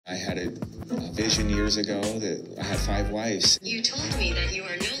I had a vision years ago that I had 5 wives. You told me that you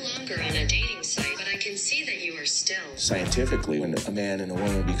are no longer on a dating site, but I can see that you are still. Scientifically, when a man and a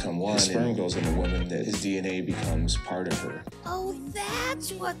woman become one, his sperm goes in the woman, that his DNA becomes part of her. Oh,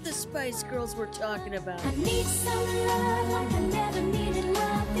 that's what the Spice Girls were talking about. I need some love like I never needed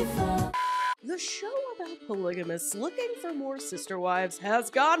love before. The show about polygamists looking for more sister wives has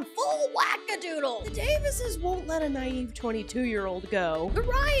gone full wackadoodle. The Davises won't let a naive 22-year-old go. The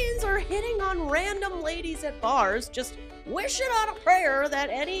Ryans are hitting on random ladies at bars, just wishing on a prayer that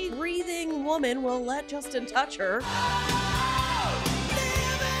any breathing woman will let Justin touch her.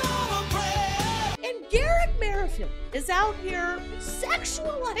 And Garrick Managed is out here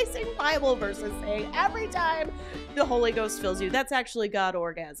sexualizing Bible verses, saying every time the Holy Ghost fills you, that's actually God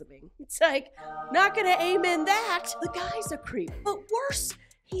orgasming. It's like, not gonna amen that. The guy's a creep. But worse,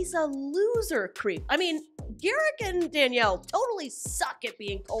 he's a loser creep. I mean, Garrick and Danielle totally suck at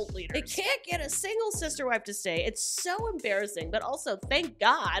being cult leaders. They can't get a single sister wife to stay. It's so embarrassing, but also thank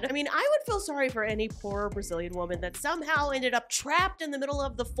God. I mean, I would feel sorry for any poor Brazilian woman that somehow ended up trapped in the middle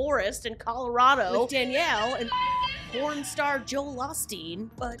of the forest in Colorado with Danielle and porn star Joel Osteen,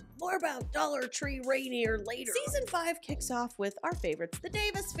 but more about Dollar Tree Rainier later. Season 5 kicks off with our favorites, the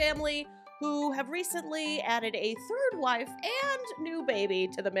Davis family, who have recently added a 3rd wife and new baby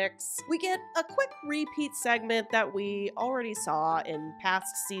to the mix. We get a quick repeat segment that we already saw in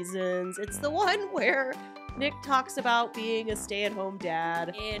past seasons. It's the one where Nick talks about being a stay-at-home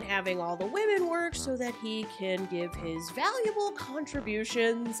dad and having all the women work so that he can give his valuable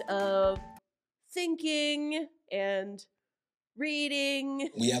contributions of thinking and reading.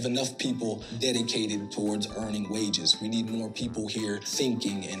 We have enough people dedicated towards earning wages. We need more people here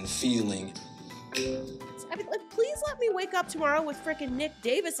thinking and feeling. I mean, like, please let me wake up tomorrow with frickin' Nick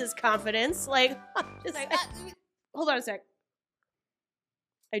Davis's confidence. Like, hold on a sec.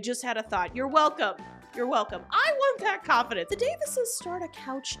 I just had a thought. You're welcome. You're welcome. I want that confidence. The Davises start a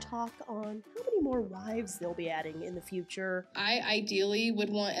couch talk on how many more wives they'll be adding in the future. I ideally would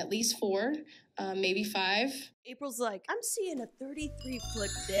want at least 4, maybe 5. April's like, I'm seeing a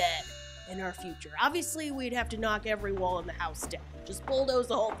 33-foot bed in our future. Obviously, we'd have to knock every wall in the house down. Just bulldoze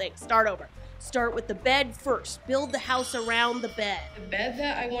the whole thing. Start over. Start with the bed first. Build the house around the bed. The bed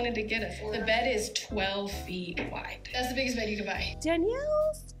that I wanted to get us, the bed is 12 feet wide. That's the biggest bed you can buy.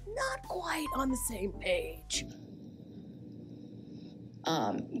 Danielle's not quite on the same page.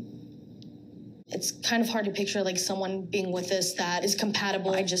 It's kind of hard to picture like someone being with us that is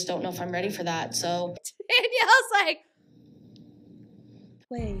compatible. I just don't know if I'm ready for that, so. Danielle's like,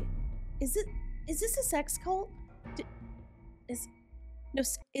 wait, is this a sex cult? Is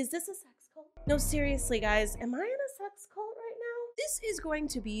this a sex cult? No, seriously, guys, am I in a sex cult right now? This is going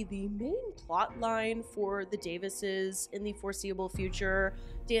to be the main plot line for the Davises in the foreseeable future.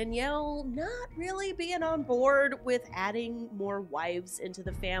 Danielle not really being on board with adding more wives into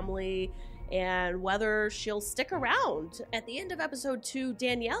the family and whether she'll stick around. At the end of episode 2,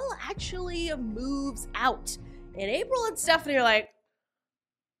 Danielle actually moves out. And April and Stephanie are like,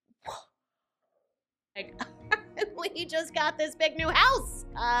 we just got this big new house.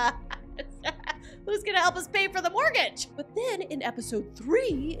 Who's gonna help us pay for the mortgage? But then in episode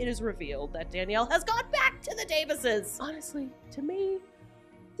 3, it is revealed that Danielle has gone back to the Davises. Honestly, to me,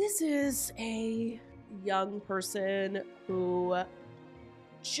 this is a young person who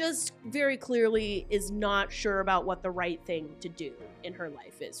just very clearly is not sure about what the right thing to do in her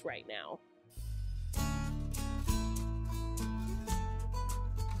life is right now.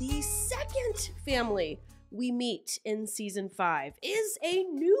 The second family we meet in season 5 is a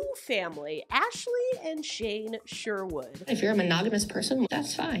new family, Ashley and Shane Sherwood. If you're a monogamous person,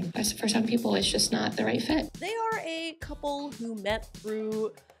 that's fine. For some people, it's just not the right fit. They are a couple who met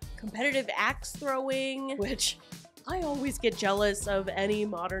through competitive axe throwing, which I always get jealous of any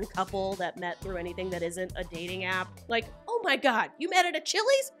modern couple that met through anything that isn't a dating app. Like, oh my God, you met at a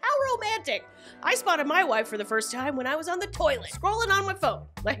Chili's? How romantic. I spotted my wife for the first time when I was on the toilet, scrolling on my phone.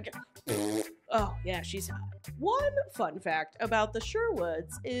 Like, oh yeah, she's hot. One fun fact about the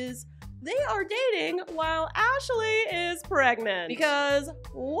Sherwoods is they are dating while Ashley is pregnant. Because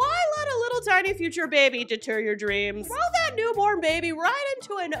why let a little tiny future baby deter your dreams? Throw that newborn baby right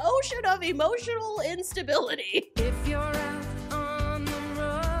into an ocean of emotional instability. If you're out on the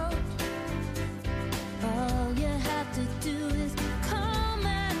road, all you have to do is come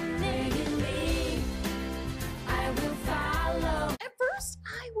and me. I will follow. At first,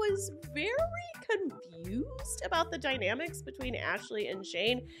 I was very confused about the dynamics between Ashley and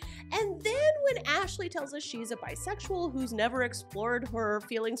Shane. And then when Ashley tells us she's a bisexual who's never explored her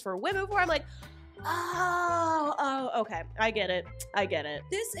feelings for women before, I'm like, Oh, okay. I get it.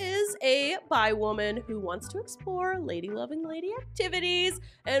 This is a bi woman who wants to explore lady-loving lady activities,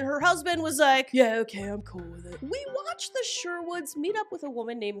 and her husband was like, yeah, okay, I'm cool with it. We watched the Sherwoods meet up with a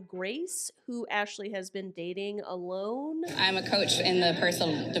woman named Grace, who Ashley has been dating alone. I'm a coach in the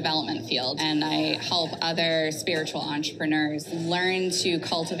personal development field, and I help other spiritual entrepreneurs learn to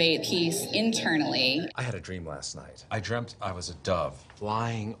cultivate peace internally. I had a dream last night. I dreamt I was a dove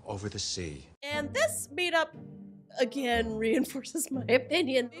flying over the sea. And this meetup, again, reinforces my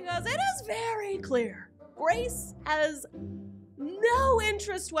opinion because it is very clear Grace has no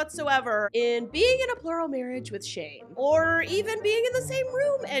interest whatsoever in being in a plural marriage with Shane, or even being in the same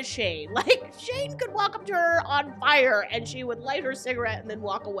room as Shane. Like, Shane could walk up to her on fire and she would light her cigarette and then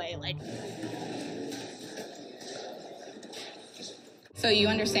walk away. Like, So you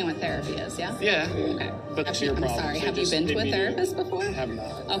understand what therapy is, yeah? Yeah. Okay. But to your problem. Sorry, have you been to a therapist before? I have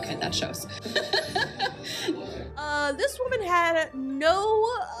not. Okay, that shows. This woman had no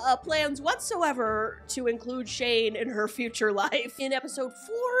plans whatsoever to include Shane in her future life. In episode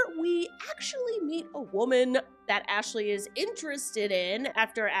 4, we actually meet a woman that Ashley is interested in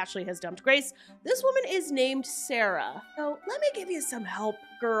after Ashley has dumped Grace. This woman is named Sarah. So let me give you some help,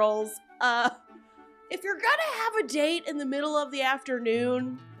 girls. If you're gonna have a date in the middle of the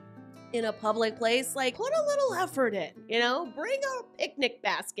afternoon in a public place, like, put a little effort in, you know? Bring a picnic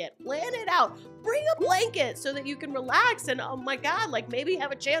basket, plan it out, bring a blanket so that you can relax and, oh my God, like, maybe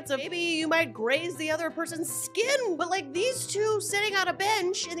have a chance of, maybe you might graze the other person's skin. But like, these two sitting on a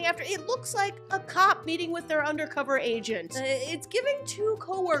bench in the it looks like a cop meeting with their undercover agent. It's giving two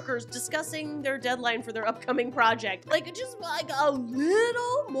coworkers discussing their deadline for their upcoming project. Like, just like a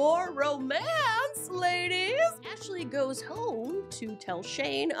little more romance, ladies. Ashley goes home to tell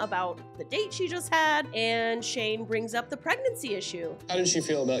Shane about the date she just had, and Shane brings up the pregnancy issue. How did she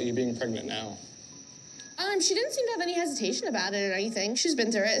feel about you being pregnant now? She didn't seem to have any hesitation about it or anything. She's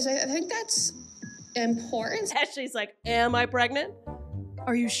been through it, so I think that's important. Ashley's like, am I pregnant?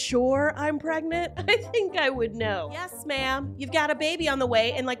 Are you sure I'm pregnant? I think I would know. Yes, ma'am. You've got a baby on the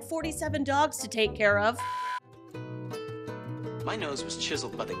way and like 47 dogs to take care of. My nose was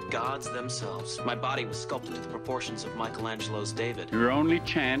chiseled by the gods themselves. My body was sculpted to the proportions of Michelangelo's David. Your only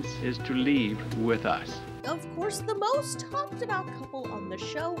chance is to leave with us. Of course, the most talked about couple on the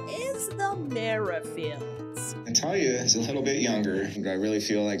show is the Merrifields. Natalia is a little bit younger. I really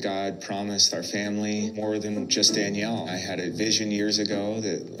feel like God promised our family more than just Danielle. I had a vision years ago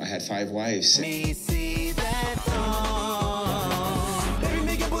that I had 5 wives. Me see that song. Baby,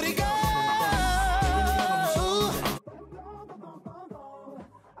 make your booty go.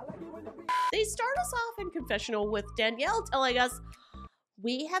 They start us off in confessional with Danielle telling us,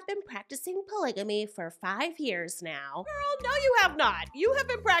 we have been practicing polygamy for 5 years now. Girl, no you have not. You have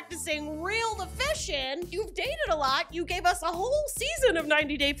been practicing real the fishing. You've dated a lot. You gave us a whole season of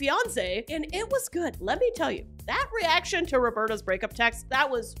 90 Day Fiancé, and it was good. Let me tell you, that reaction to Roberta's breakup text, that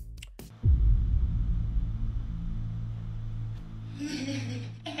was... Oh,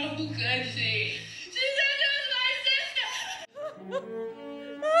 good she. She said it was my sister.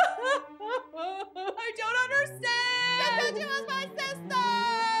 I don't understand. She said she was my sister.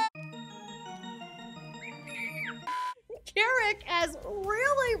 Garrick has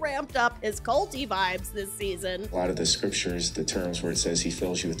really ramped up his culty vibes this season. A lot of the scriptures, the terms where it says he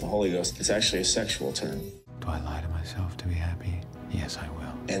fills you with the Holy Ghost, it's actually a sexual term. Do I lie to myself to be happy? Yes, I will.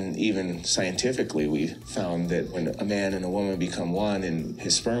 And even scientifically, we found that when a man and a woman become one and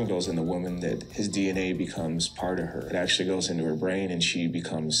his sperm goes in the woman, that his DNA becomes part of her. It actually goes into her brain and she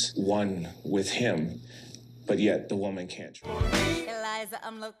becomes one with him, but yet the woman can't. Eliza,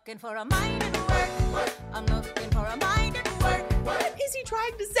 I'm looking for a mind at work. I'm looking for a mind at work. What is he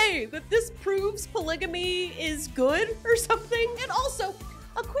trying to say? That this proves polygamy is good or something? And also,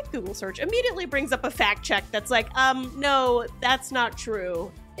 a quick Google search immediately brings up a fact check that's like, no, that's not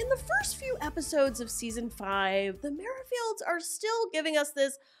true. In the first few episodes of season 5, the Merrifields are still giving us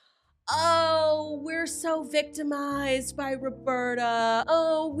this, oh, we're so victimized by Roberta.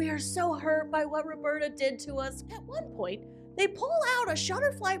 Oh, we're so hurt by what Roberta did to us. At one point, they pull out a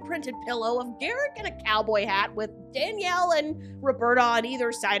Shutterfly printed pillow of Garrick in a cowboy hat with Danielle and Roberta on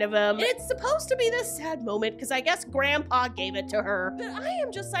either side of him. And it's supposed to be this sad moment because I guess Grandpa gave it to her. But I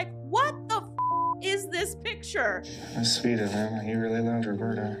am just like, what the is this picture? That's sweet of him. He really loved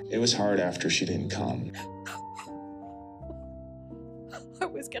Roberta. It was hard after she didn't come. I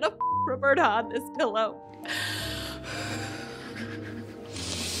was gonna Roberta on this pillow.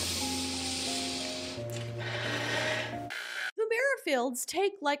 The Merrifields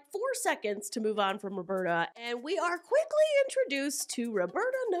take like 4 seconds to move on from Roberta, and we are quickly introduced to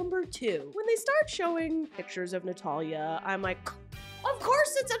Roberta number 2. When they start showing pictures of Natalia, I'm like, of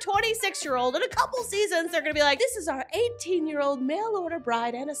course it's a 26-year-old. In a couple seasons, they're gonna be like, this is our 18-year-old mail order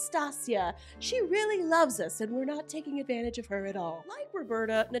bride, Anastasia. She really loves us, and we're not taking advantage of her at all. Like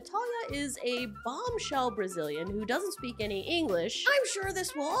Roberta, Natalia is a bombshell Brazilian who doesn't speak any English. I'm sure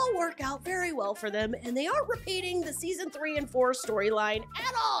this will all work out very well for them, and they aren't repeating the season 3 and 4 storyline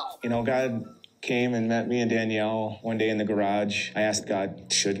at all. You know, God came and met me and Danielle one day in the garage. I asked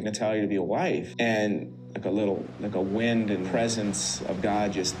God, should Natalia be a wife? And like a wind and presence of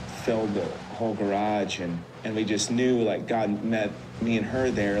God just filled the whole garage, and we just knew like God met me and her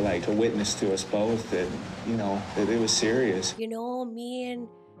there, like to witness to us both that, you know, that it was serious. You know, me and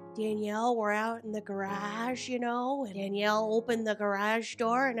Danielle were out in the garage, you know, and Danielle opened the garage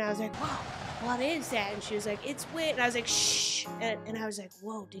door, and I was like, wow, what is that? And she was like, it's wind. And I was like, shh. And I was like,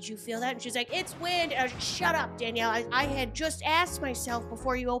 whoa, did you feel that? And she was like, it's wind. And I was like, shut up, Danielle. I had just asked myself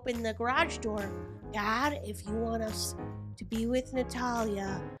before you opened the garage door, God, if you want us to be with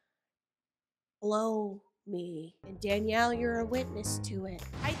Natalia, blow me. And Danielle, you're a witness to it.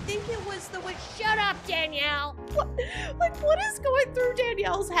 I think it was the witch. Shut up, Danielle. What is going through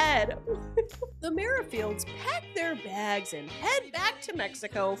Danielle's head? The Merrifields pack their bags and head back to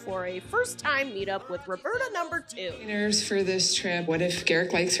Mexico for a first-time meetup with Roberta number 2. Nerves for this trip. What if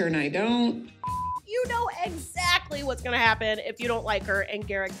Garrick likes her and I don't? You know exactly what's gonna happen if you don't like her and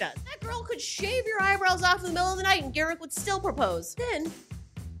Garrick does. That girl could shave your eyebrows off in the middle of the night and Garrick would still propose. Then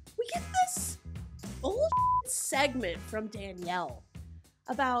we get this bullshit segment from Danielle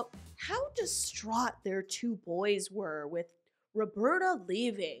about how distraught their 2 boys were with Roberta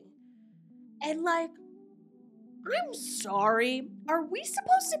leaving. And like, I'm sorry, are we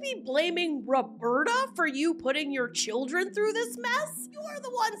supposed to be blaming Roberta for you putting your children through this mess? You are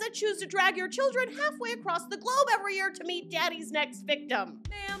the ones that choose to drag your children halfway across the globe every year to meet daddy's next victim.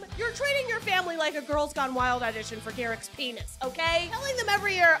 Ma'am, you're treating your family like a Girls Gone Wild audition for Garrick's penis, okay? Telling them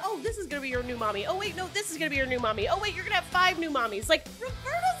every year, oh, this is gonna be your new mommy. Oh wait, no, this is gonna be your new mommy. Oh wait, you're gonna have 5 new mommies. Like,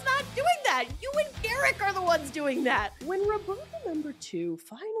 Roberta's not doing that. You and Garrick are the ones doing that. When Roberta number 2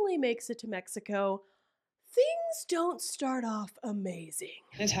 finally makes it to Mexico, things don't start off amazing.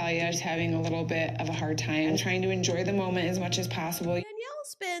 Natalia is having a little bit of a hard time trying to enjoy the moment as much as possible. Danielle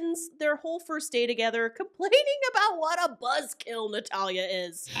spends their whole first day together complaining about what a buzzkill Natalia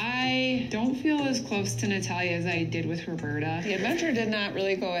is. I don't feel as close to Natalia as I did with Roberta. The adventure did not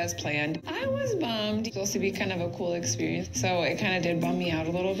really go as planned. I was bummed. It's supposed to be kind of a cool experience, so it kind of did bum me out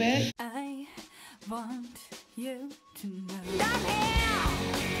a little bit. I want you to know.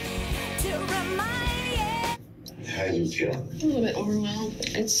 I'm here to remind you. How do you feel? A little bit overwhelmed.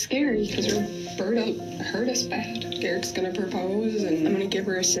 It's scary because Roberta hurt us bad. Garrick's gonna propose and I'm gonna give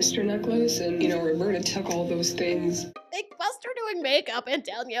her a sister necklace, and, you know, Roberta took all those things. They bust her doing makeup and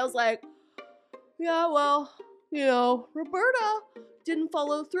Danielle's like, yeah, well, you know, Roberta didn't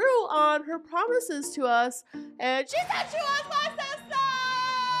follow through on her promises to us, and she said she was my sister!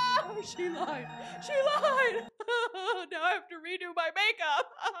 She lied. She lied. Now I have to redo my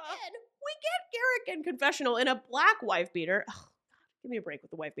makeup. And we get Garrick in confessional in a black wife beater. Oh, give me a break with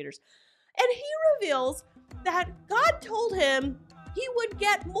the wife beaters. And he reveals that God told him he would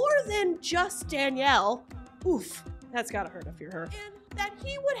get more than just Danielle. Oof, that's gotta hurt if you're her. And that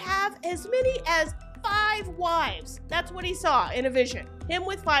he would have as many as 5 wives. That's what he saw in a vision. Him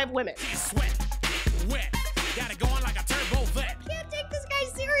with 5 women. Sweat, wet, got it going like a turbo vet. Can't take this guy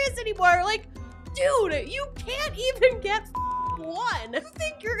serious anymore. Like, dude, you can't even get 1. You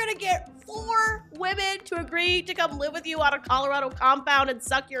think you're gonna get 4 women to agree to come live with you on a Colorado compound and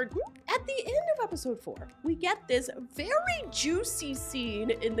suck your... At the end of episode 4, we get this very juicy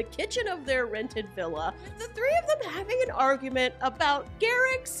scene in the kitchen of their rented villa, with the 3 of them having an argument about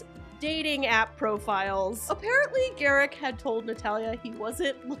Garrick's dating app profiles. Apparently, Garrick had told Natalia he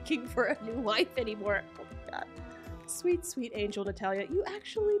wasn't looking for a new wife anymore. Oh my god. Sweet, sweet angel Natalia, you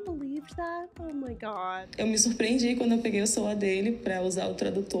actually believed that? Oh my god. Eu me surpreendi quando eu peguei o celular dele para usar o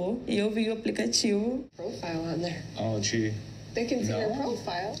tradutor e eu vi o aplicativo. Profile on there. Oh, gee. They can see your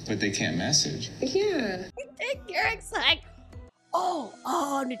profile. But they can't message. Yeah. And Garrick's like,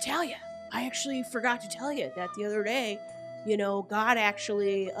 oh, Natalia, I actually forgot to tell you that the other day, you know, God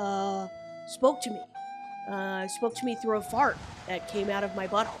actually spoke to me through a fart that came out of my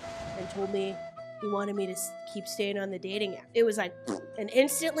butthole and told me he wanted me to keep staying on the dating app. It was like, and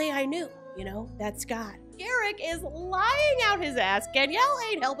instantly I knew, you know, that's God. Garrick is lying out his ass. Danielle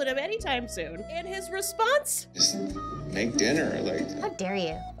ain't helping him anytime soon. And his response? Just make dinner, like. How dare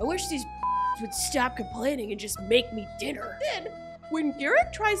you? I wish these would stop complaining and just make me dinner. Then When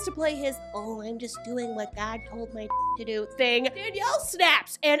Garrick tries to play his, oh, I'm just doing what God told my to do thing, Danielle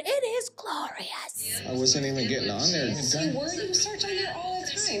snaps, and it is glorious. I wasn't even getting on there. See, where do you search on there all the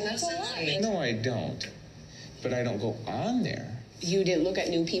time? That's a lie. No, I don't. But I don't go on there. You didn't look at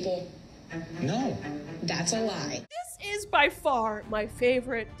new people? No. That's a lie. This is by far my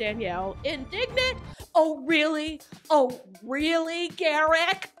favorite Danielle. Indignant? Oh, really? Oh, really,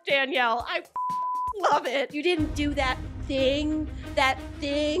 Garrick? Danielle, I love it. You didn't do that thing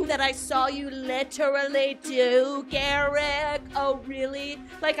that I saw you literally do, Garrick. Oh, really?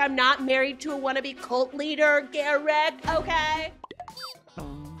 Like I'm not married to a wannabe cult leader, Garrick, okay?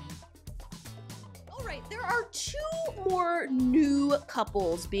 There are 2 more new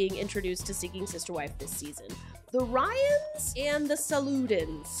couples being introduced to Seeking Sister Wife this season. The Ryans and the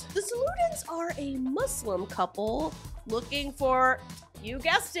Saludins. The Saludins are a Muslim couple looking for, you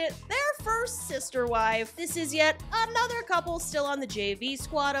guessed it, their first sister wife. This is yet another couple still on the JV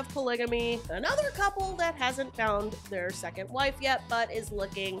squad of polygamy. Another couple that hasn't found their second wife yet, but is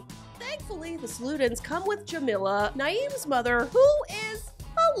looking. Thankfully, the Saludins come with Jamila, Naeem's mother, who is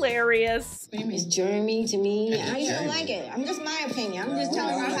hilarious. Her name is Jeremy to me. I used to like it. I'm just my opinion. I'm just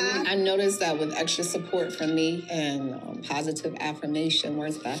telling her how. I noticed that with extra support from me and positive affirmation,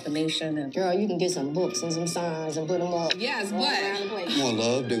 words of affirmation. And girl, you can get some books and some signs and put them up. Yes, but more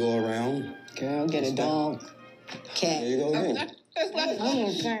love to go around. Girl, get a dog, cat. There you go. And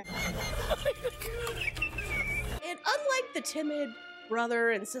unlike the timid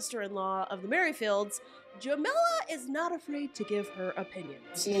brother and sister-in-law of the Merrifields, Jamila is not afraid to give her opinion.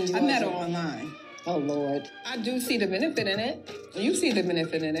 I met her online. Oh, Lord. I do see the benefit in it. You see the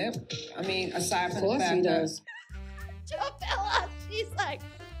benefit in it. I mean, aside from the fact that... Jamila, she's like,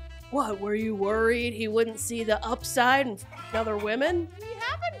 what, were you worried he wouldn't see the upside and other women? We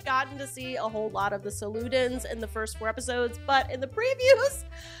haven't gotten to see a whole lot of the Saludins in the first 4 episodes, but in the previews,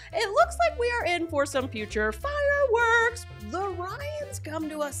 it looks like we are in for some future fireworks. The Ryans come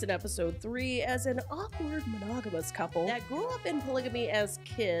to us in episode 3 as an awkward monogamous couple that grew up in polygamy as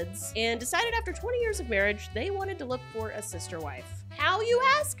kids and decided after 20 years of marriage they wanted to look for a sister wife. How, you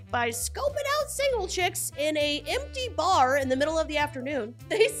ask? By scoping out single chicks in an empty bar in the middle of the afternoon.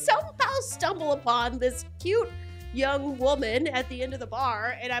 They somehow stumble upon this cute young woman at the end of the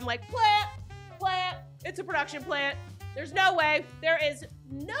bar, and I'm like, plant, it's a production plant. There's no way, there is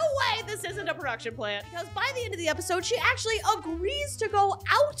no way this isn't a production plant. Because by the end of the episode, she actually agrees to go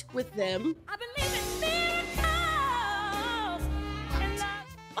out with them. I believe in miracles.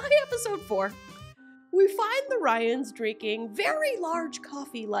 By episode 4, we find the Ryans drinking very large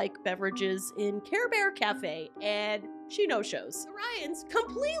coffee-like beverages in Care Bear Cafe, and she no-shows. The Ryans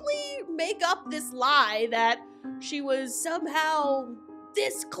completely make up this lie that she was somehow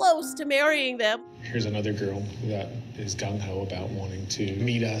this close to marrying them. Here's another girl that is gung-ho about wanting to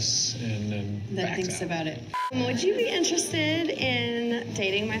meet us and then thinks about it. Would you be interested in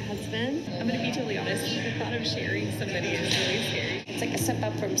dating my husband? I'm gonna be totally honest, the thought of sharing somebody is really scary. It's like a step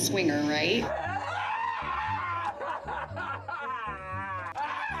up from swinger, right?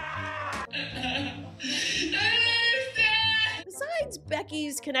 Besides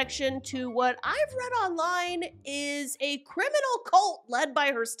Becky's connection to what I've read online is a criminal cult led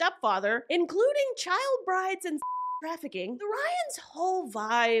by her stepfather, including child brides and trafficking, the Ryans' whole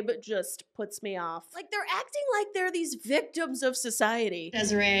vibe just puts me off. Like, they're acting like they're these victims of society.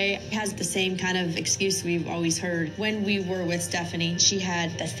 Desiree has the same kind of excuse we've always heard. When we were with Stephanie, she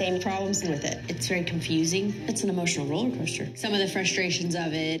had the same problems with it. It's very confusing. It's an emotional roller coaster. Some of the frustrations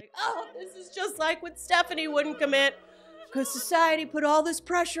of it. Like, oh, this is just like when Stephanie wouldn't commit because society put all this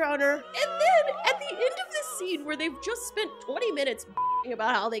pressure on her. And then at the end of this scene where they've just spent 20 minutes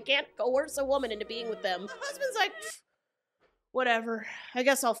about how they can't coerce a woman into being with them, the husband's like, whatever, I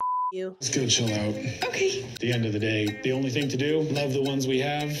guess I'll you. Let's go chill out. Okay. At the end of the day, the only thing to do, love the ones we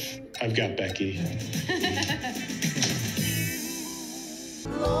have. I've got Becky.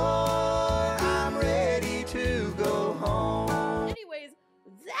 Lord, I'm ready to go home. Anyways,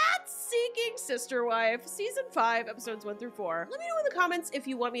 that's Seeking Sister Wife, Season 5, Episodes 1 through 4. Let me know in the comments if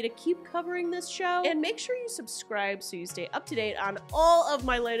you want me to keep covering this show, and make sure you subscribe so you stay up to date on all of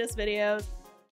my latest videos.